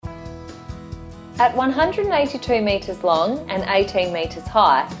At 182 metres long and 18 metres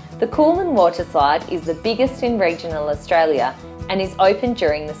high, the Coolin Water Slide is the biggest in regional Australia and is open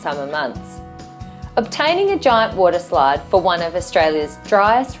during the summer months. Obtaining a giant water slide for one of Australia's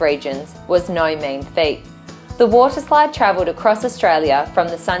driest regions was no mean feat. The water slide travelled across Australia from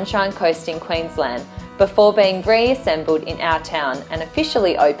the Sunshine Coast in Queensland before being reassembled in our town and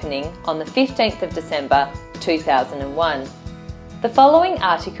officially opening on the 15th of December 2001. The following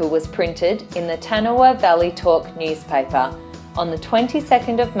article was printed in the Tanawha Valley Talk newspaper on the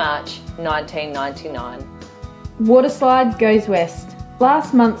 22nd of March 1999. Waterslide goes west.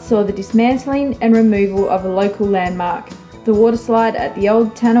 Last month saw the dismantling and removal of a local landmark, the waterslide at the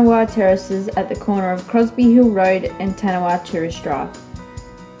old Tanawha Terraces at the corner of Crosby Hill Road and Tanawha Tourist Drive.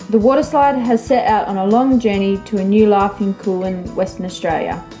 The waterslide has set out on a long journey to a new life in Coolin, Western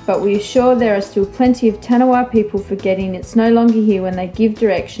Australia, but we are sure there are still plenty of Tanawha people forgetting it's no longer here when they give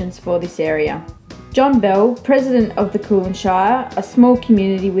directions for this area. John Bell, President of the Coolin Shire, a small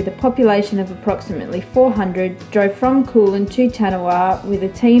community with a population of approximately 400, drove from Coolin to Tanawha with a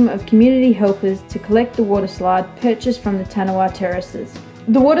team of community helpers to collect the waterslide purchased from the Tanawha Terraces.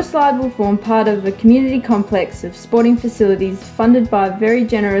 The waterslide will form part of a community complex of sporting facilities funded by a very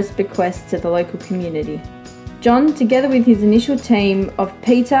generous bequest to the local community. John, together with his initial team of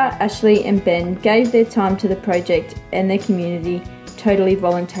Peter, Ashley and Ben, gave their time to the project and their community totally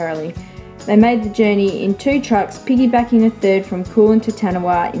voluntarily. They made the journey in 2 trucks, piggybacking a third from Coolin to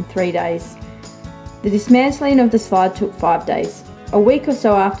Tanawha in 3 days. The dismantling of the slide took 5 days. A week or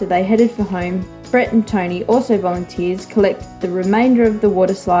so after they headed for home, Brett and Tony, also volunteers, collect the remainder of the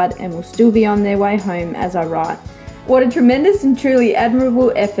water slide and will still be on their way home as I write. What a tremendous and truly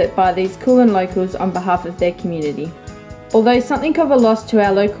admirable effort by these Coolin locals on behalf of their community. Although something of a loss to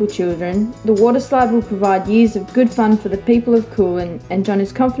our local children, the water slide will provide years of good fun for the people of Coolin, and John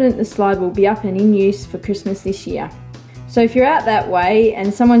is confident the slide will be up and in use for Christmas this year. So if you're out that way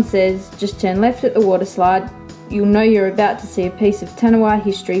and someone says just turn left at the water slide, you'll know you're about to see a piece of Tanawha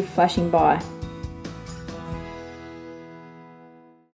history flashing by.